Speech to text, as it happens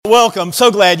welcome.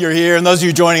 So glad you're here. And those of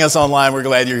you joining us online, we're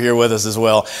glad you're here with us as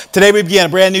well. Today we begin a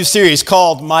brand new series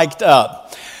called Mic'd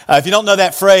Up. If you don't know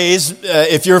that phrase,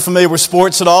 if you're familiar with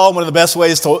sports at all, one of the best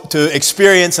ways to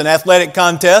experience an athletic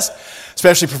contest,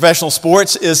 especially professional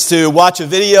sports, is to watch a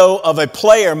video of a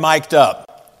player mic'd up.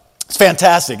 It's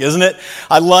fantastic, isn't it?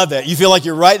 I love that. You feel like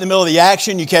you're right in the middle of the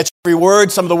action. You catch every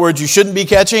word, some of the words you shouldn't be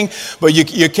catching, but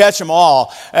you catch them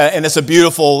all. And it's a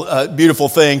beautiful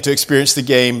thing to experience the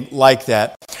game like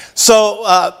that. So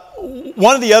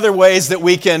one of the other ways that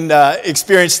we can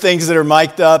experience things that are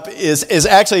mic'd up is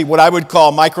actually what I would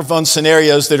call microphone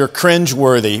scenarios that are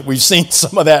cringeworthy. We've seen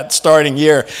some of that starting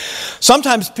here.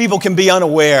 Sometimes people can be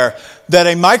unaware that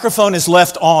a microphone is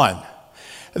left on.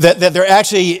 That they're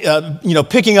actually,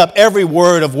 picking up every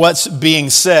word of what's being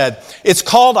said. It's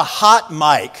called a hot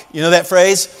mic. You know that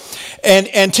phrase?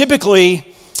 And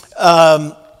typically,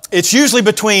 it's usually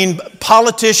between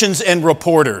politicians and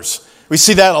reporters. We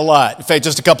see that a lot. In fact,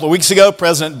 just a couple of weeks ago,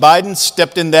 President Biden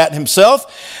stepped in that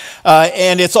himself.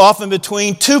 And it's often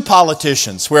between two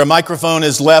politicians where a microphone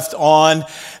is left on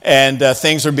and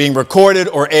things are being recorded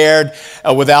or aired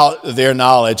without their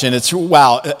knowledge. And it's,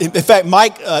 wow. In fact,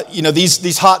 Mike,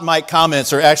 these hot mic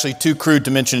comments are actually too crude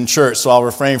to mention in church, so I'll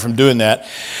refrain from doing that.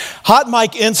 Hot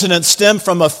mic incidents stem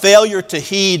from a failure to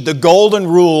heed the golden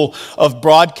rule of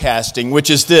broadcasting, which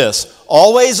is this: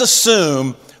 always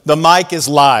assume the mic is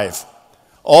live.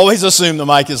 Always assume the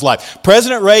mic is live.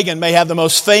 President Reagan may have the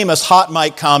most famous hot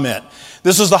mic comment.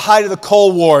 This was the height of the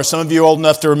Cold War. Some of you are old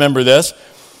enough to remember this.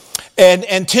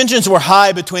 And tensions were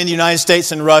high between the United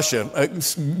States and Russia.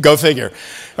 Go figure.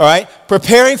 All right?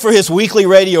 Preparing for his weekly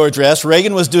radio address,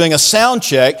 Reagan was doing a sound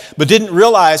check, but didn't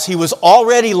realize he was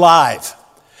already live.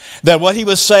 That what he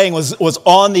was saying was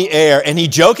on the air. And he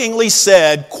jokingly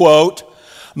said, quote,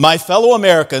 "My fellow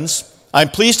Americans, I'm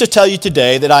pleased to tell you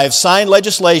today that I have signed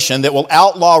legislation that will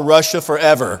outlaw Russia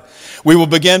forever. We will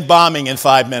begin bombing in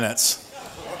 5 minutes."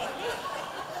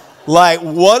 Like,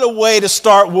 what a way to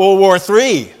start World War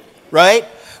III, right?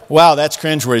 Wow, that's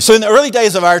cringeworthy. So in the early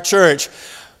days of our church,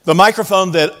 the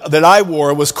microphone that I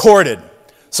wore was corded.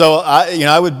 So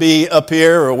I would be up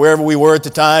here or wherever we were at the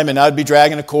time, and I'd be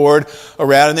dragging a cord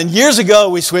around. And then years ago,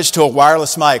 we switched to a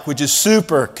wireless mic, which is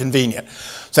super convenient.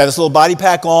 So I have this little body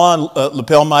pack on,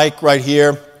 lapel mic right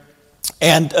here.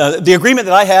 And the agreement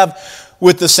that I have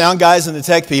with the sound guys and the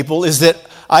tech people is that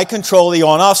I control the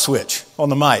on-off switch on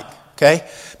the mic, okay?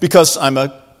 Because I'm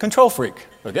a control freak,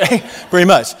 okay? Pretty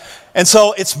much. And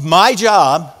so it's my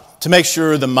job to make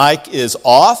sure the mic is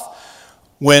off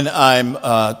when I'm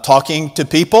talking to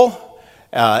people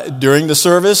during the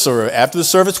service or after the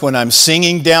service. When I'm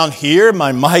singing down here,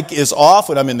 my mic is off.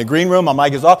 When I'm in the green room, my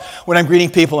mic is off. When I'm greeting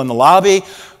people in the lobby,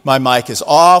 my mic is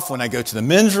off. When I go to the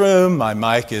men's room, my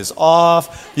mic is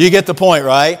off. You get the point,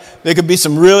 right? There could be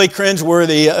some really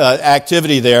cringeworthy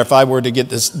activity there if I were to get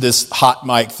this hot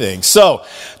mic thing. So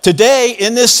today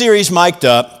in this series, Mic'd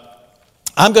Up,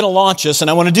 I'm going to launch us,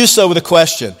 and I want to do so with a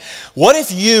question. What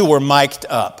if you were mic'd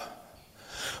up?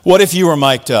 What if you were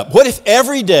mic'd up? What if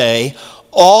every day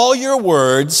all your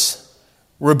words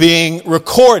were being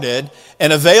recorded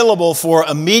and available for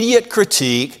immediate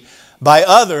critique by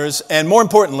others, and more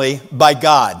importantly, by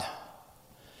God?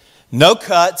 No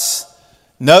cuts,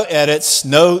 no edits,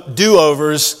 no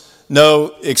do-overs,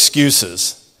 no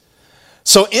excuses.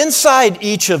 So inside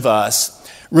each of us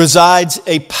resides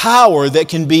a power that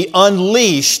can be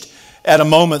unleashed at a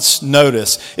moment's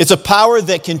notice. It's a power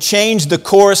that can change the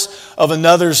course of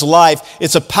another's life.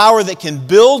 It's a power that can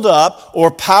build up or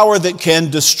power that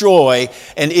can destroy,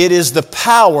 and it is the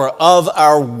power of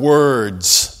our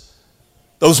words.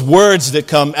 Those words that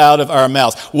come out of our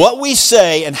mouths. What we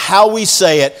say and how we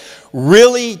say it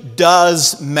really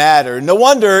does matter. No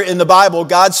wonder in the Bible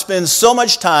God spends so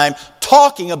much time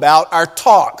talking about our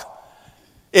talk.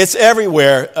 It's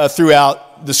everywhere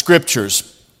throughout the Scriptures.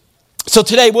 So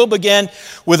today we'll begin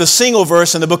with a single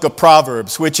verse in the book of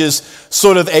Proverbs, which is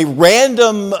sort of a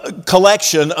random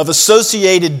collection of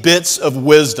associated bits of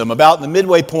wisdom, about in the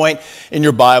midway point in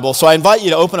your Bible. So I invite you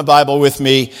to open a Bible with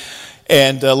me,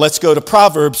 and let's go to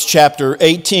Proverbs chapter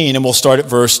 18, and we'll start at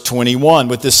verse 21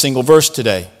 with this single verse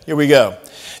today. Here we go.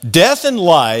 "Death and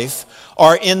life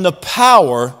are in the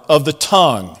power of the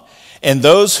tongue, and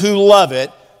those who love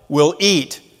it will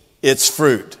eat its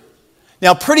fruit."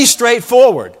 Now, pretty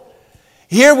straightforward.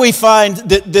 Here we find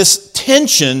this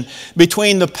tension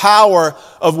between the power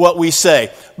of what we say.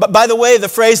 But by the way, the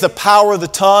phrase, the power of the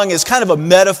tongue, is kind of a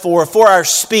metaphor for our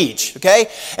speech, okay?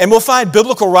 And we'll find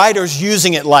biblical writers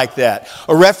using it like that,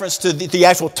 a reference to the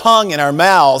actual tongue in our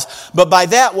mouths. But by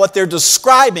that, what they're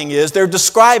describing is, they're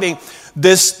describing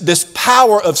this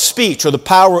power of speech or the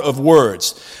power of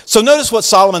words. So notice what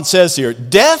Solomon says here.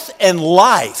 Death and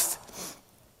life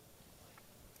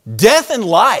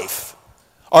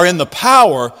are in the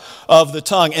power of the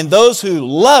tongue, and those who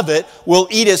love it will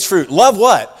eat its fruit. Love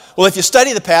what? Well, if you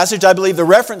study the passage, I believe the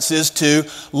reference is to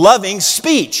loving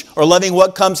speech or loving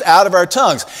what comes out of our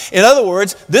tongues. In other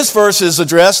words, this verse is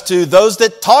addressed to those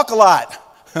that talk a lot.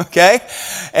 Okay?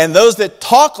 And those that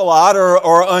talk a lot or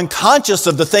are unconscious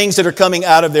of the things that are coming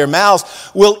out of their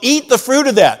mouths will eat the fruit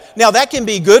of that. Now, that can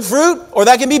be good fruit or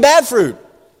that can be bad fruit.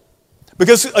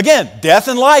 Because, again, death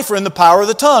and life are in the power of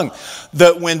the tongue.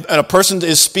 That when a person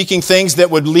is speaking things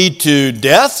that would lead to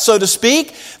death, so to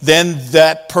speak, then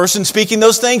that person speaking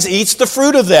those things eats the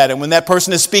fruit of that. And when that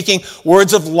person is speaking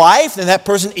words of life, then that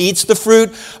person eats the fruit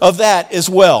of that as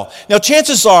well. Now,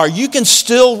 chances are you can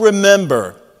still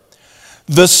remember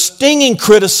the stinging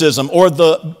criticism or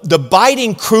the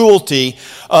biting cruelty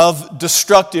of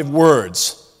destructive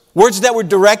words. Words that were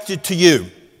directed to you.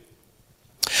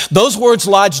 Those words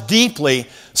lodge deeply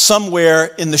somewhere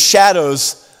in the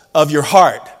shadows of your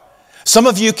heart. Some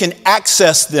of you can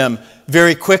access them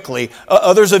very quickly.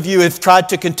 Others of you have tried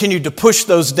to continue to push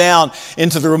those down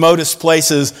into the remotest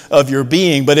places of your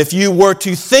being. But if you were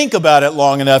to think about it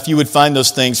long enough, you would find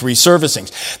those things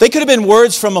resurfacing. They could have been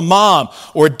words from a mom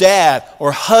or dad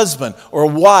or husband or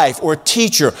wife or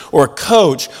teacher or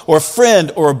coach or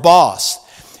friend or boss.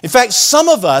 In fact, some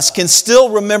of us can still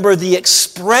remember the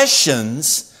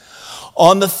expressions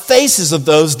on the faces of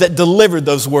those that delivered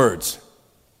those words.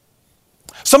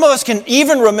 Some of us can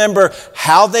even remember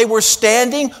how they were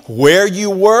standing, where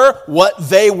you were, what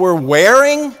they were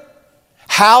wearing,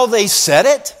 how they said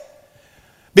it.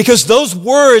 Because those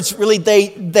words really,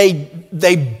 they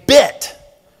bit.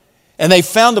 And they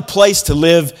found a place to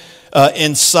live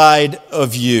inside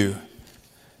of you.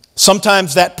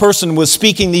 Sometimes that person was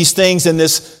speaking these things and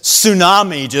this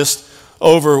tsunami just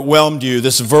overwhelmed you,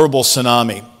 this verbal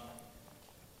tsunami.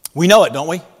 We know it, don't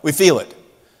we? We feel it.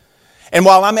 And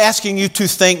while I'm asking you to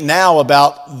think now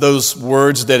about those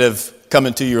words that have come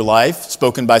into your life,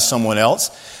 spoken by someone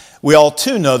else, we all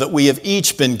too know that we have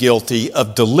each been guilty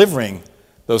of delivering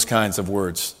those kinds of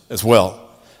words as well.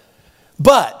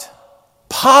 But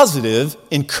positive,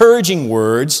 encouraging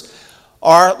words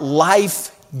are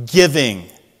life-giving.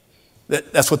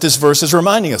 That's what this verse is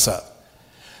reminding us of.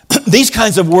 These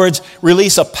kinds of words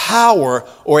release a power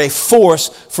or a force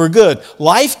for good.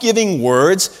 Life-giving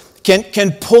words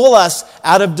can pull us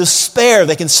out of despair.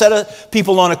 They can set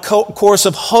people on a course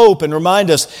of hope and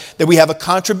remind us that we have a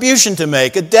contribution to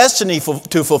make, a destiny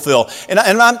to fulfill. And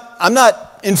I'm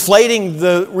not inflating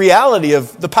the reality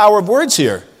of the power of words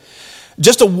here.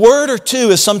 Just a word or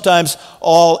two is sometimes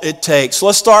all it takes.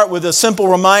 Let's start with a simple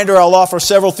reminder. I'll offer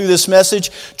several through this message.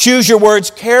 Choose your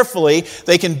words carefully.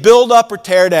 They can build up or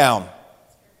tear down.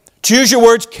 Choose your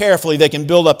words carefully. They can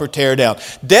build up or tear down.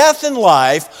 Death and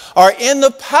life are in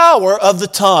the power of the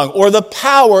tongue or the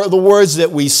power of the words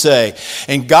that we say.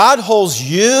 And God holds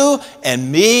you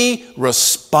and me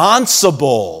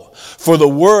responsible for the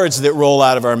words that roll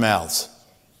out of our mouths.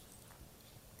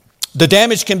 The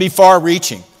damage can be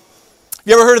far-reaching. Have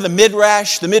you ever heard of the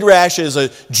Midrash? The Midrash is a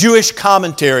Jewish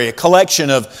commentary, a collection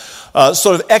of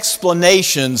sort of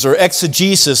explanations or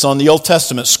exegesis on the Old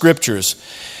Testament scriptures.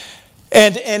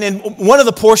 And in one of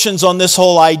the portions on this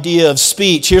whole idea of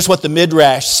speech, here's what the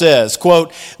Midrash says,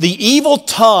 quote, "The evil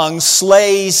tongue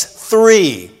slays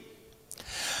three,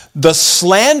 the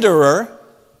slanderer,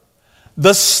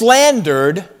 the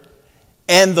slandered,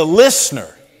 and the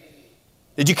listener."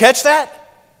 Did you catch that?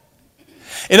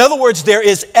 In other words, there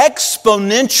is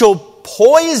exponential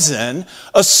poison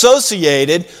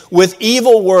associated with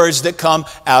evil words that come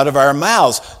out of our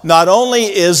mouths. Not only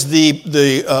is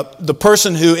the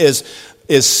person who is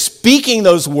speaking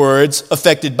those words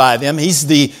affected by them, he's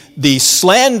the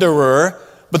slanderer,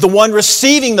 but the one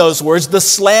receiving those words, the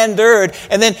slandered,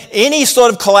 and then any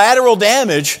sort of collateral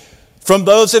damage from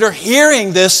those that are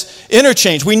hearing this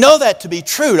interchange. We know that to be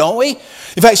true, don't we?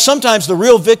 In fact, sometimes the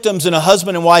real victims in a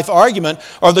husband and wife argument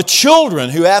are the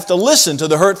children who have to listen to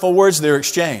the hurtful words that are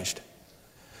exchanged.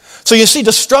 So you see,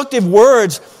 destructive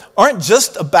words aren't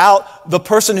just about the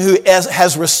person who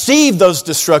has received those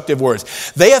destructive words.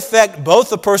 They affect both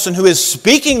the person who is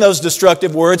speaking those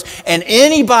destructive words and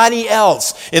anybody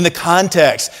else in the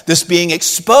context that's being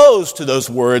exposed to those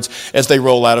words as they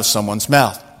roll out of someone's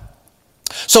mouth.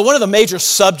 So one of the major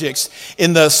subjects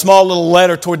in the small little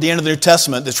letter toward the end of the New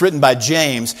Testament that's written by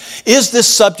James is this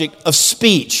subject of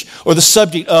speech, or the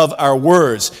subject of our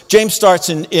words. James starts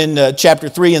in chapter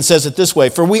 3 and says it this way,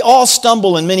 "For we all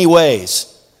stumble in many ways."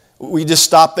 We just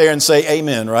stop there and say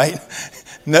amen, right?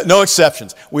 No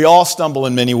exceptions. We all stumble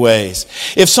in many ways.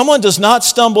 If someone does not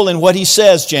stumble in what he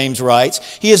says, James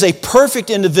writes, he is a perfect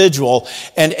individual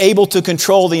and able to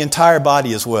control the entire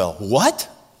body as well. What?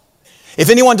 If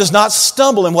anyone does not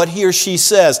stumble in what he or she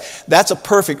says, that's a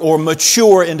perfect or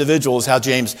mature individual is how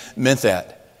James meant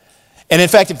that. And in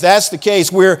fact, if that's the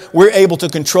case, we're able to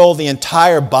control the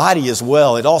entire body as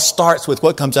well. It all starts with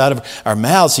what comes out of our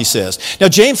mouths, he says. Now,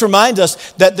 James reminds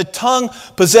us that the tongue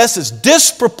possesses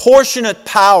disproportionate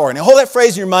power. Now, hold that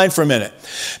phrase in your mind for a minute,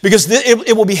 because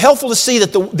it will be helpful to see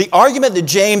that the argument that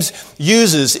James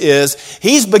uses is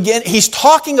he's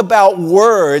talking about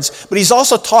words, but he's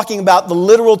also talking about the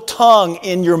literal tongue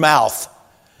in your mouth.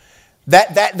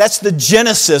 That's the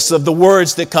genesis of the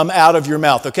words that come out of your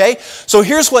mouth, okay? So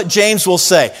here's what James will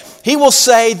say. He will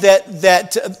say that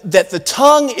the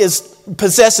tongue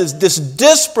possesses this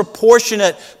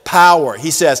disproportionate power.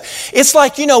 He says, it's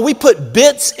like, we put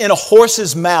bits in a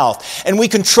horse's mouth and we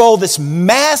control this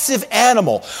massive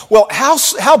animal. Well,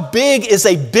 how big is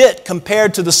a bit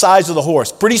compared to the size of the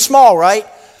horse? Pretty small, right?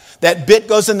 That bit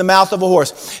goes in the mouth of a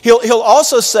horse. He'll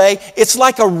also say it's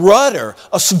like a rudder,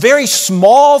 a very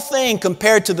small thing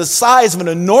compared to the size of an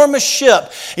enormous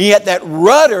ship, and yet that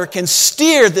rudder can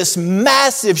steer this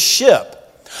massive ship.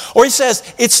 Or he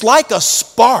says it's like a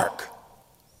spark.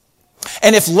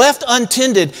 And if left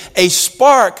untended, a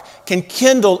spark can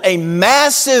kindle a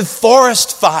massive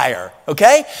forest fire,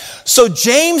 okay? So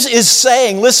James is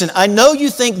saying, listen, I know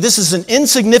you think this is an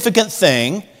insignificant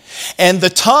thing, and the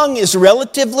tongue is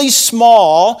relatively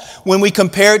small when we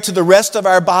compare it to the rest of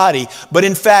our body. But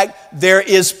in fact, there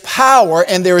is power,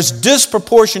 and there is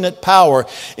disproportionate power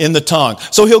in the tongue.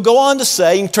 So he'll go on to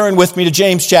say, and turn with me to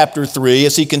James chapter 3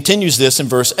 as he continues this in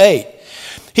verse 8.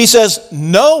 He says,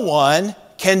 no one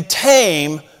can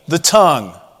tame the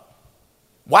tongue.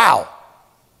 Wow.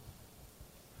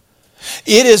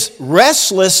 It is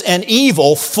restless and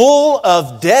evil, full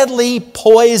of deadly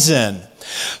poison.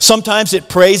 Sometimes it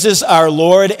praises our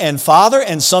Lord and Father,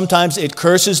 and sometimes it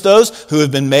curses those who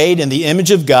have been made in the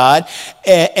image of God.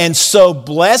 And so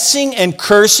blessing and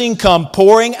cursing come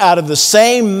pouring out of the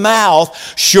same mouth.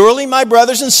 Surely, my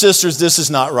brothers and sisters, this is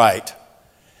not right.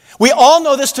 We all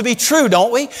know this to be true,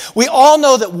 don't we? We all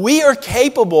know that we are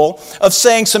capable of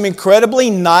saying some incredibly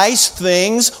nice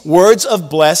things, words of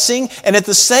blessing, and at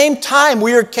the same time,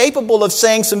 we are capable of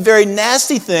saying some very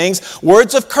nasty things,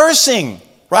 words of cursing,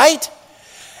 right?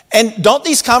 And don't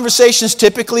these conversations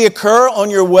typically occur on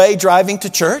your way driving to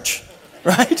church,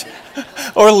 right?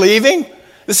 Or leaving?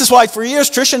 This is why for years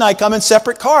Trish and I come in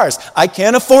separate cars. I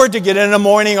can't afford to get in a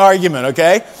morning argument,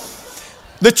 okay?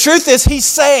 The truth is, he's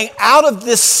saying out of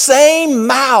this same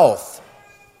mouth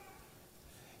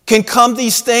can come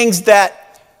these things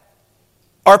that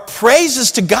are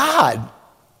praises to God.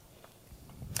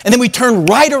 And then we turn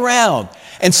right around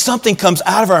and something comes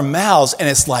out of our mouths and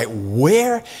it's like,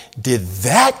 where did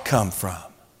that come from?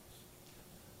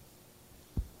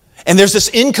 And there's this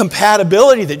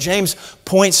incompatibility that James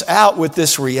points out with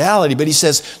this reality. But he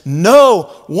says, no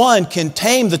one can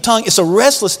tame the tongue. It's a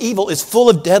restless evil. It's full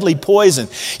of deadly poison.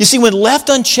 You see, when left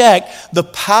unchecked, the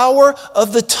power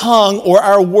of the tongue or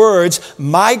our words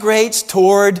migrates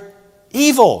toward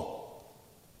evil.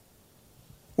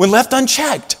 When left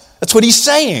unchecked. That's what he's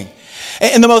saying.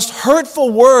 And the most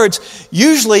hurtful words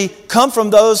usually come from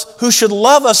those who should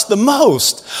love us the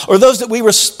most, or those that we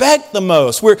respect the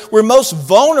most. We're most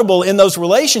vulnerable in those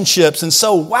relationships, and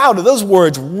so, wow, do those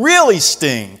words really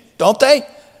sting, don't they?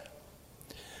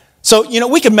 So,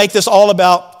 we could make this all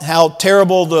about how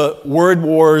terrible the word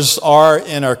wars are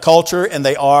in our culture, and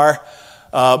they are.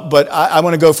 But I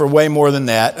want to go for way more than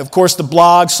that. Of course, the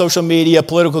blogs, social media,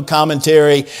 political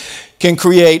commentary can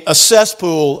create a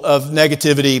cesspool of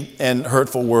negativity and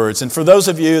hurtful words. And for those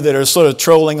of you that are sort of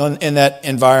trolling in that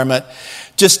environment,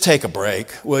 just take a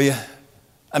break, will you?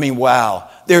 I mean, wow.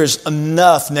 There's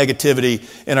enough negativity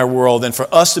in our world and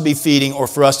for us to be feeding or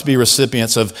for us to be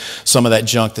recipients of some of that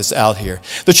junk that's out here.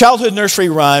 The childhood nursery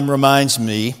rhyme reminds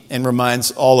me and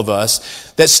reminds all of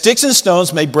us that sticks and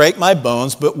stones may break my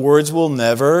bones, but words will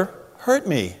never hurt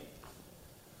me.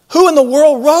 Who in the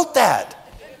world wrote that?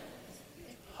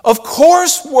 Of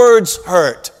course words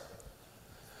hurt.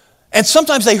 And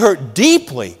sometimes they hurt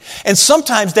deeply. And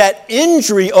sometimes that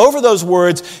injury over those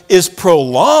words is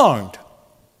prolonged.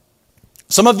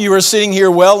 Some of you are sitting here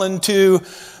well into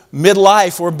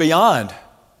midlife or beyond.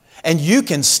 And you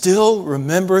can still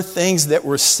remember things that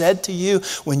were said to you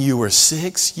when you were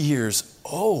 6 years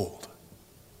old.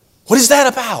 What is that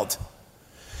about?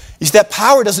 You see, that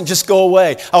power doesn't just go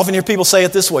away. I often hear people say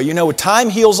it this way,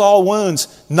 time heals all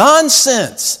wounds.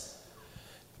 Nonsense.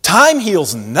 Time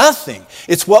heals nothing.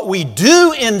 It's what we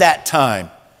do in that time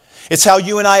It's how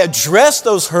you and I address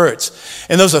those hurts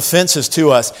and those offenses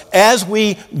to us as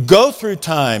we go through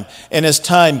time and as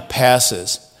time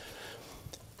passes.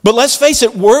 But let's face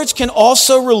it, words can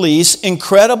also release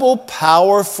incredible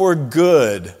power for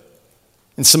good.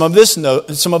 And some of us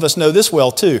know this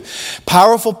well too.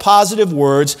 Powerful, positive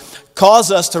words cause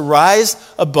us to rise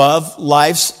above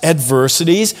life's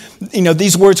adversities.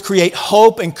 These words create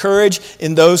hope and courage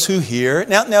in those who hear.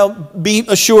 Now, be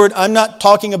assured, I'm not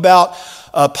talking about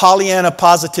Pollyanna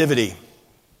positivity.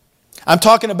 I'm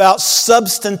talking about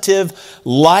substantive,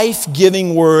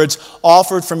 life-giving words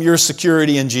offered from your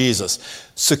security in Jesus.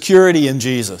 Security in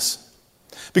Jesus.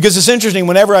 Because it's interesting,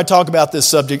 whenever I talk about this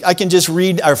subject, I can just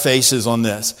read our faces on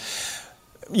this.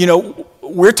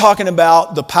 We're talking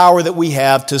about the power that we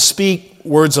have to speak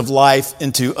words of life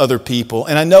into other people.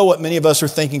 And I know what many of us are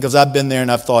thinking because I've been there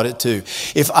and I've thought it too.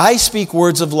 If I speak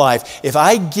words of life, if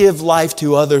I give life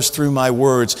to others through my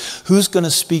words, who's going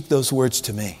to speak those words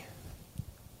to me?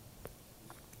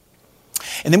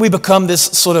 And then we become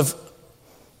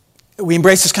we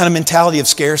embrace this kind of mentality of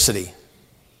scarcity.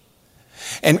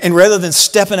 And rather than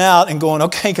stepping out and going,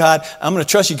 okay, God, I'm going to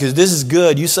trust you because this is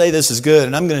good. You say this is good,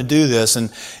 and I'm going to do this,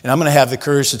 and I'm going to have the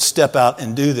courage to step out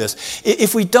and do this.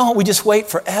 If we don't, we just wait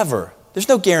forever. There's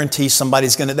no guarantee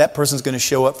that person's going to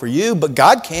show up for you, but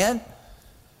God can.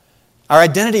 Our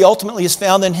identity ultimately is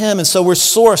found in Him, and so our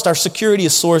security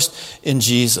is sourced in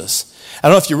Jesus. I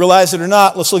don't know if you realize it or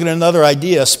not. Let's look at another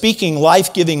idea. Speaking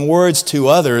life-giving words to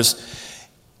others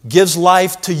gives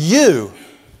life to you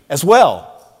as well.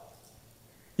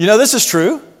 This is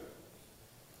true.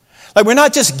 Like, we're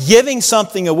not just giving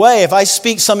something away. If I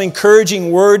speak some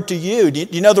encouraging word to you, do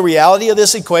you know the reality of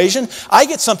this equation? I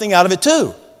get something out of it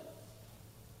too.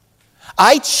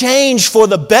 I change for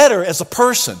the better as a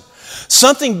person.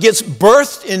 Something gets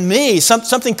birthed in me.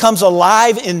 Something comes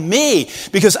alive in me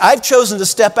because I've chosen to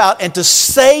step out and to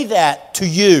say that to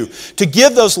you, to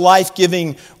give those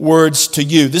life-giving words to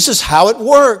you. This is how it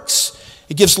works.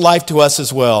 It gives life to us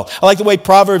as well. I like the way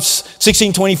Proverbs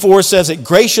 16:24 says it.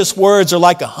 Gracious words are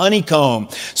like a honeycomb,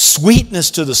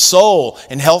 sweetness to the soul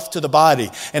and health to the body.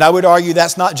 And I would argue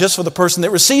that's not just for the person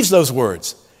that receives those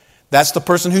words. That's the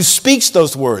person who speaks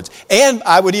those words. And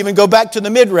I would even go back to the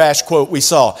Midrash quote we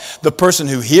saw. The person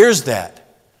who hears that.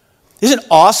 Isn't it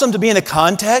awesome to be in a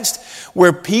context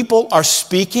where people are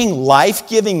speaking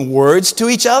life-giving words to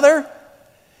each other?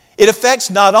 It affects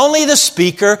not only the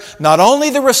speaker, not only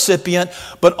the recipient,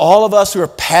 but all of us who are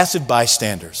passive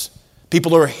bystanders.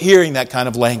 People who are hearing that kind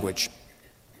of language.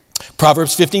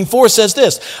 Proverbs 15:4 says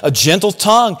this, a gentle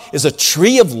tongue is a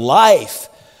tree of life,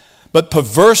 but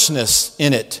perverseness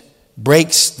in it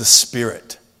breaks the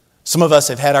spirit. Some of us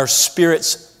have had our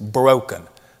spirits broken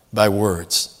by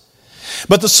words.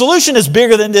 But the solution is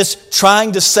bigger than just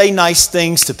trying to say nice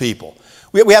things to people.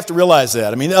 We have to realize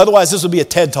that. Otherwise this would be a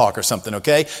TED Talk or something,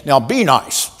 okay? Now be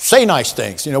nice. Say nice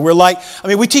things.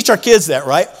 We teach our kids that,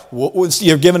 right?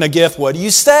 You're given a gift. What do you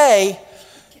say?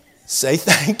 Say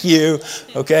thank you,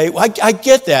 okay? Well, I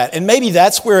get that. And maybe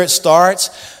that's where it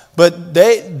starts. But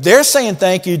they're saying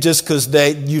thank you just because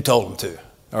you told them to.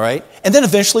 All right? And then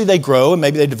eventually they grow and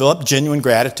maybe they develop genuine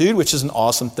gratitude, which is an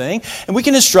awesome thing. And we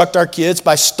can instruct our kids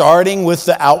by starting with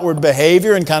the outward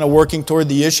behavior and kind of working toward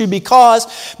the issue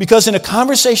because in a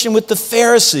conversation with the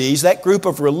Pharisees, that group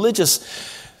of religious,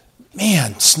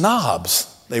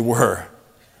 snobs they were.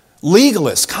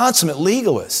 Legalists, consummate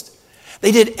legalists.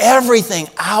 They did everything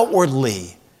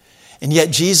outwardly. And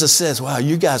yet Jesus says, wow,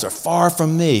 you guys are far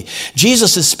from me.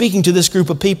 Jesus is speaking to this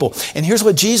group of people. And here's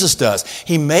what Jesus does.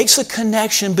 He makes a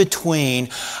connection between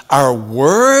our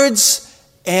words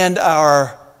and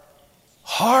our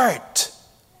heart.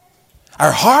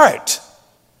 Our heart.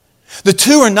 The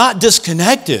two are not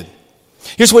disconnected.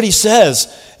 Here's what he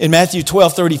says in Matthew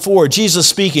 12:34. Jesus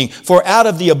speaking, for out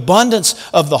of the abundance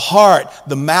of the heart,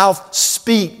 the mouth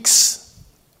speaks.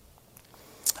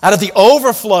 Out of the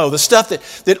overflow, the stuff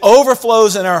that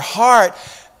overflows in our heart,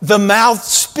 the mouth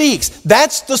speaks.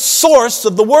 That's the source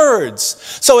of the words.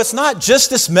 So it's not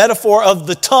just this metaphor of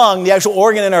the tongue, the actual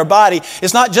organ in our body.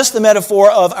 It's not just the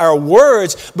metaphor of our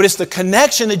words, but it's the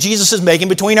connection that Jesus is making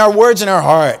between our words and our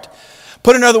heart.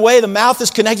 Put another way, the mouth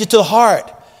is connected to the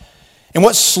heart. And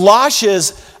what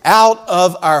sloshes out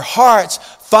of our hearts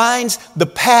finds the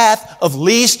path of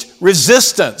least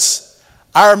resistance.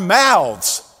 Our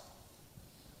mouths.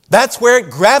 That's where it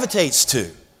gravitates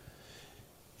to.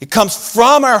 It comes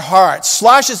from our heart,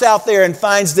 sloshes out there and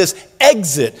finds this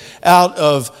exit out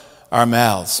of our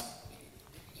mouths.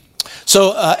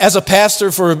 So as a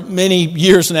pastor for many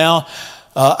years now,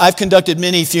 I've conducted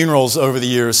many funerals over the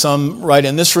years, some right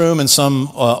in this room and some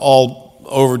all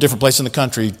over different places in the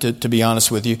country, to be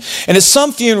honest with you. And at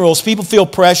some funerals, people feel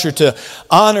pressure to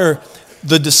honor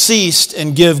the deceased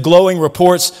and give glowing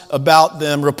reports about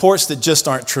them, reports that just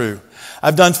aren't true.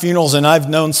 I've done funerals and I've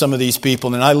known some of these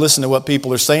people, and I listen to what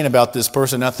people are saying about this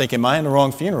person, and I think, am I in the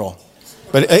wrong funeral?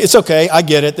 But it's okay, I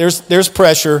get it. There's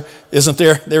pressure, isn't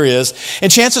there? There is.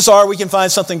 And chances are we can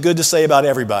find something good to say about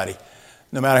everybody,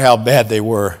 no matter how bad they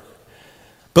were.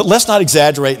 But let's not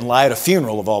exaggerate and lie at a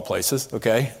funeral of all places,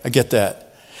 okay? I get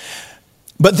that.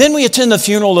 But then we attend the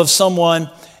funeral of someone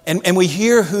and we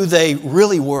hear who they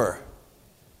really were.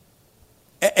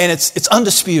 And it's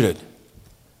undisputed.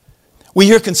 We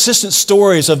hear consistent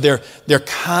stories of their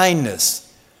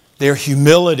kindness, their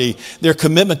humility, their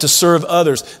commitment to serve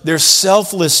others, their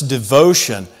selfless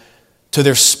devotion to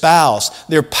their spouse,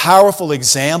 their powerful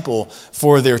example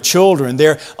for their children,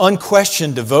 their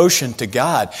unquestioned devotion to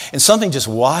God. And something just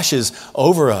washes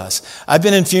over us. I've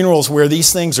been in funerals where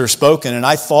these things are spoken, and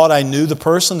I thought I knew the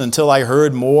person until I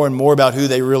heard more and more about who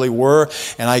they really were,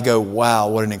 and I go, wow,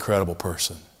 what an incredible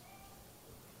person.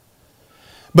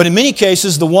 But in many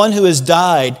cases, the one who has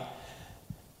died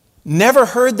never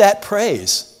heard that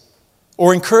praise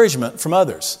or encouragement from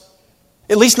others,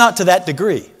 at least not to that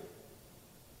degree.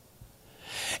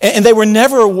 And they were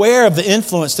never aware of the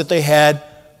influence that they had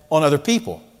on other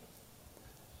people.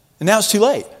 And now it's too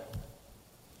late.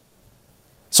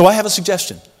 So I have a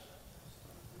suggestion.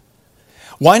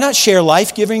 Why not share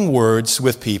life-giving words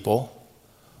with people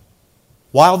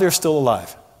while they're still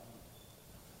alive?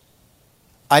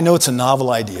 I know it's a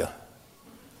novel idea.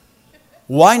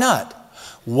 Why not?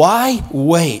 Why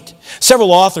wait?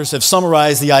 Several authors have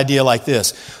summarized the idea like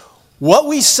this. What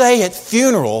we say at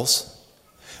funerals,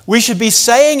 we should be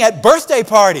saying at birthday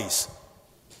parties.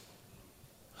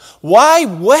 Why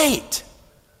wait?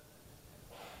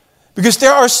 Because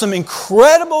there are some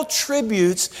incredible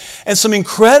tributes and some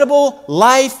incredible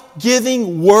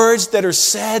life-giving words that are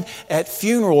said at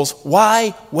funerals.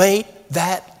 Why wait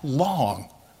that long?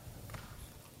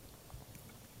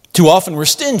 Too often we're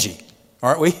stingy,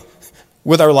 aren't we,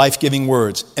 with our life-giving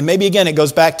words. And maybe again it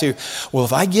goes back to, well,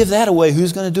 if I give that away,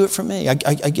 who's going to do it for me? I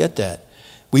get that.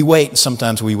 We wait, and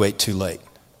sometimes we wait too late.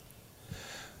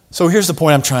 So here's the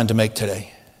point I'm trying to make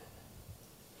today.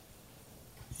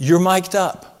 You're mic'd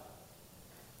up.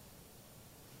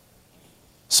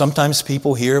 Sometimes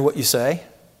people hear what you say,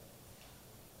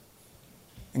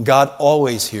 and God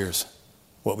always hears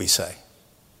what we say.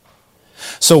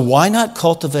 So why not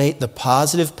cultivate the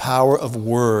positive power of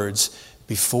words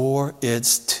before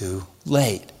it's too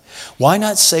late? Why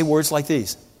not say words like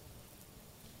these?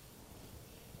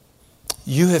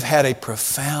 You have had a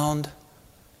profound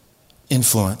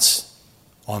influence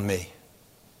on me.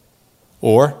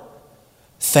 Or,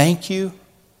 thank you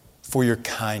for your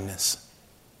kindness.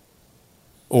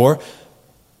 Or,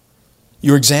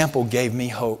 your example gave me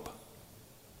hope.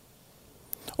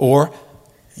 Or,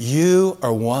 you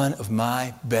are one of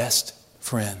my best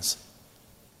friends.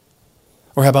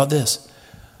 Or how about this?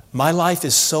 My life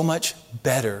is so much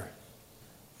better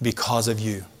because of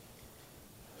you.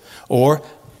 Or,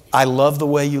 I love the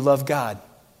way you love God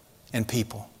and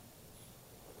people.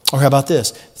 Or how about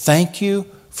this? Thank you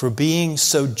for being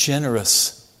so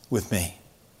generous with me.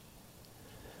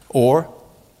 Or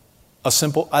a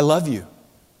simple, I love you.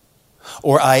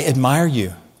 Or I admire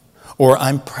you. Or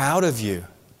I'm proud of you.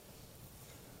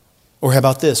 Or how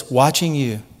about this? Watching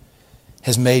you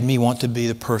has made me want to be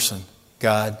the person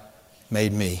God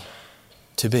made me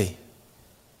to be.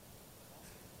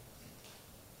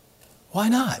 Why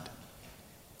not?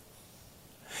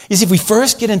 You see, if we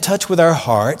first get in touch with our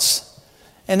hearts,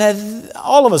 and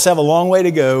all of us have a long way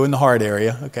to go in the heart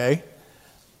area, okay?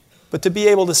 But to be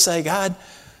able to say, God,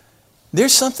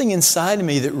 there's something inside of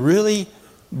me that really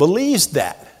believes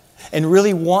that and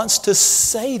really wants to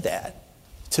say that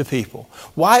to people.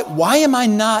 Why am I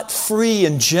not free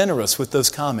and generous with those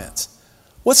comments?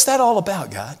 What's that all about,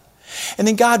 God? And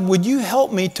then, God, would you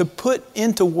help me to put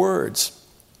into words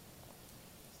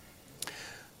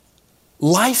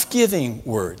life-giving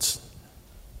words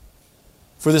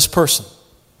for this person?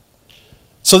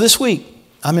 So this week,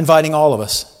 I'm inviting all of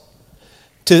us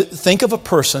to think of a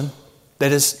person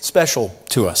that is special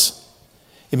to us.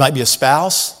 It might be a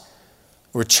spouse,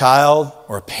 or a child,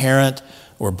 or a parent,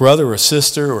 or a brother or a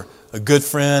sister, or a good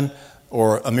friend,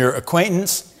 or a mere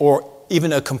acquaintance, or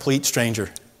even a complete stranger.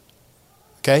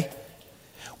 Okay?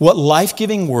 What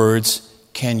life-giving words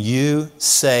can you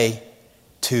say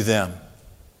to them?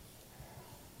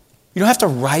 You don't have to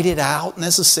write it out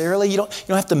necessarily. You don't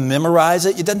have to memorize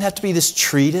it. It doesn't have to be this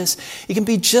treatise. It can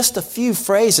be just a few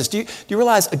phrases. Do you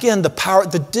realize, again,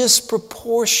 the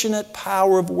disproportionate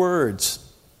power of words?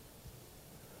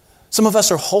 Some of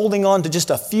us are holding on to just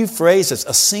a few phrases,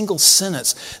 a single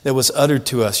sentence that was uttered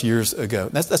to us years ago.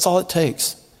 That's all it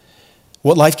takes.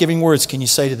 What life-giving words can you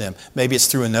say to them? Maybe it's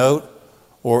through a note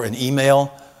or an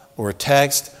email or a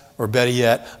text, or better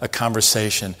yet, a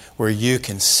conversation where you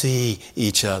can see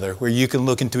each other, where you can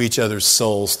look into each other's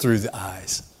souls through the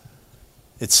eyes.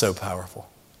 It's so powerful.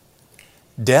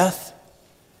 Death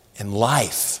and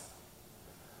life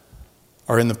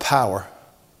are in the power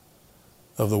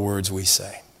of the words we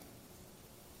say.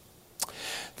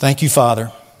 Thank you,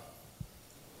 Father,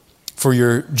 for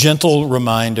your gentle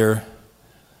reminder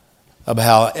of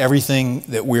how everything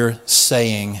that we're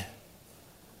saying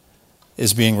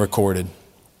is being recorded.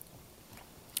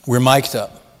 We're mic'd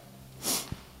up.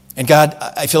 And God,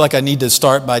 I feel like I need to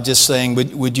start by just saying,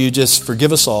 would you just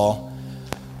forgive us all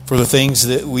for the things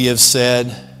that we have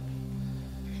said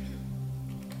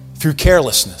through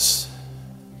carelessness,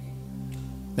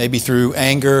 maybe through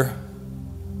anger,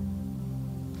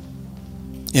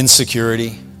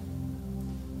 insecurity,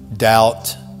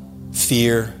 doubt,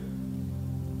 fear.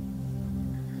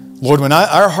 Lord, when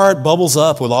our heart bubbles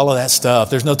up with all of that stuff,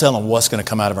 there's no telling what's going to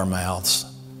come out of our mouths.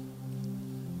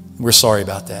 We're sorry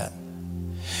about that.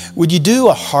 Would you do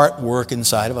a heart work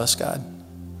inside of us, God?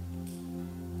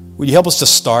 Would you help us to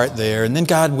start there? And then,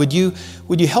 God, would you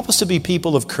help us to be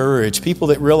people of courage, people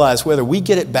that realize whether we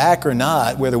get it back or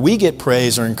not, whether we get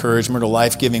praise or encouragement or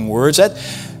life-giving words, that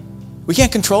we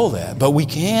can't control that, but we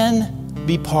can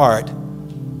be part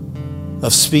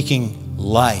of speaking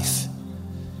life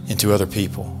into other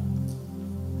people.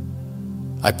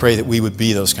 I pray that we would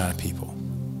be those kind of people,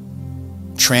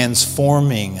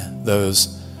 transforming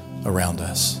those around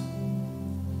us.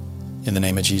 In the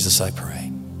name of Jesus, I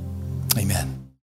pray. Amen.